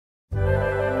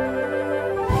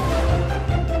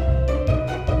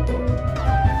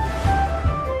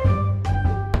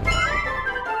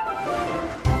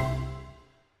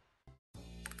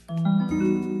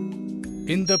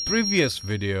In the previous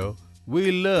video,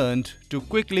 we learned to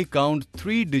quickly count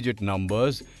 3-digit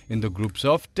numbers in the groups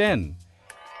of 10.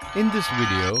 In this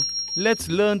video, let's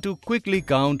learn to quickly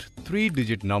count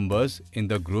 3-digit numbers in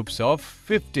the groups of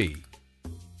 50.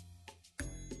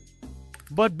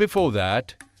 But before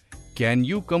that, can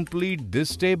you complete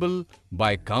this table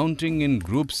by counting in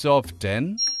groups of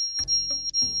 10?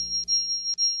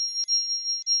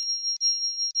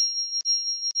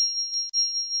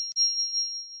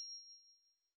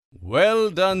 Well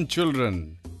done,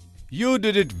 children. You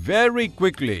did it very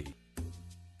quickly.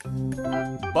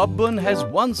 Babban has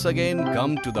once again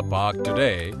come to the park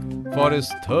today for his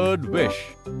third wish.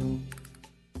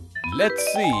 Let's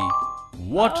see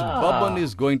what Babban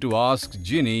is going to ask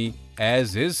Ginny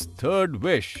as his third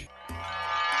wish.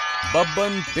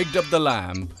 Babban picked up the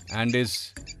lamp and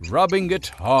is rubbing it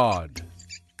hard.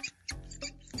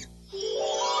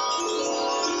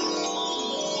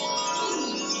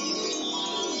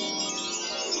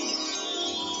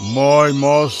 My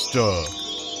master,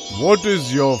 what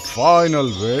is your final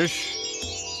wish?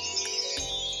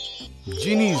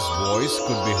 Ginny's voice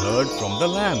could be heard from the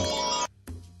lamp.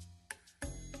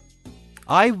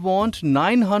 I want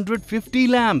 950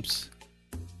 lamps,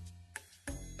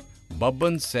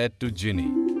 Babban said to Ginny.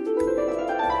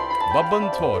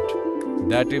 Babban thought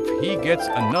that if he gets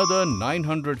another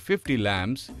 950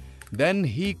 lamps, then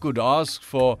he could ask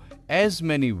for as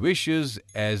many wishes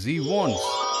as he wants.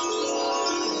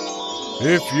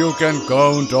 If you can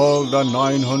count all the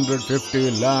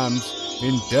 950 lamps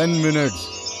in 10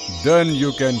 minutes, then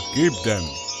you can keep them,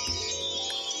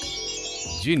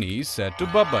 Ginny said to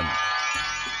Babban.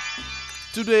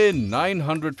 Today,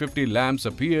 950 lamps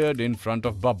appeared in front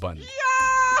of Babban.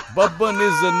 Babban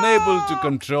is unable to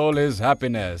control his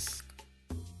happiness.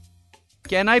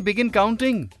 Can I begin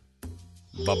counting?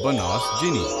 Babban asked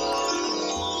Ginny.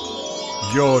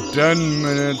 Your 10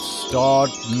 minutes start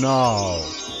now,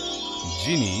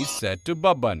 Ginny said to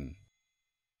Babban.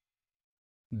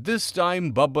 This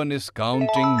time Babban is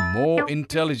counting more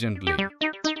intelligently.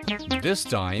 This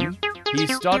time he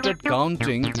started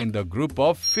counting in the group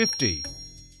of 50.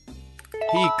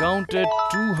 He counted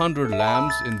 200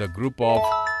 lamps in the group of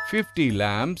 50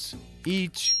 lamps,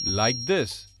 each like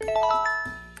this.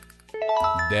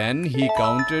 Then he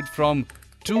counted from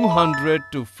 200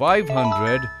 to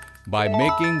 500 by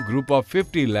making group of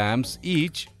 50 lamps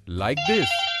each like this.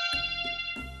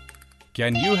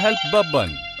 Can you help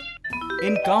Babban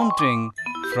in counting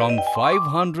from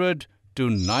 500 to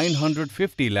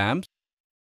 950 lamps?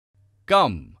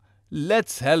 Come,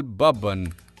 let's help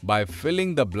Babban by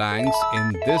filling the blanks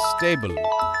in this table.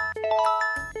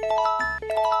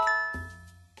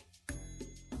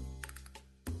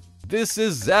 This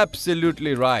is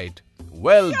absolutely right.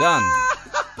 Well done.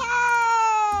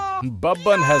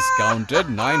 Babban has counted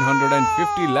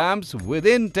 950 lamps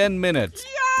within 10 minutes.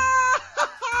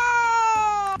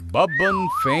 Babban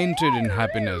fainted in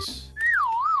happiness.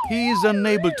 He is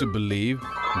unable to believe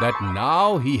that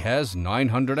now he has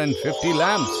 950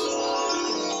 lamps.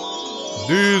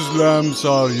 These lamps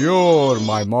are yours,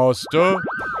 my master.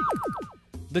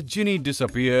 The genie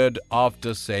disappeared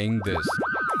after saying this.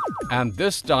 And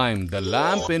this time the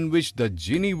lamp in which the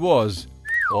genie was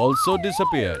also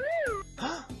disappeared.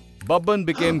 Babban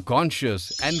became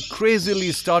conscious and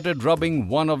crazily started rubbing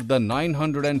one of the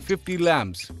 950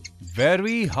 lamps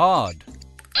very hard.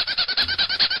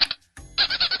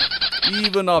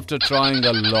 Even after trying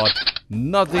a lot,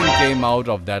 nothing came out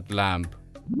of that lamp.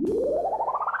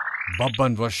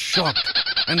 Babban was shocked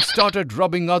and started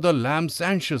rubbing other lamps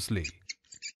anxiously.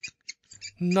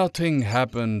 Nothing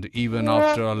happened even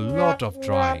after a lot of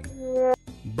trying.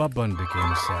 Babban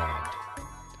became sad.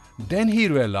 Then he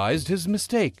realized his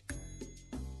mistake.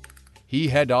 He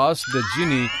had asked the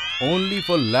genie only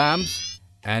for lamps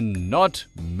and not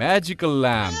magical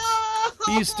lamps.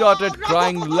 He started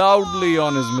crying loudly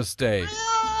on his mistake.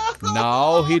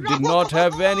 Now he did not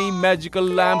have any magical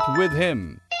lamp with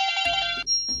him.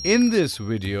 In this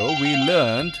video, we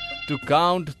learned to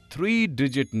count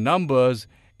 3-digit numbers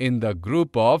in the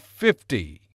group of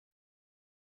 50.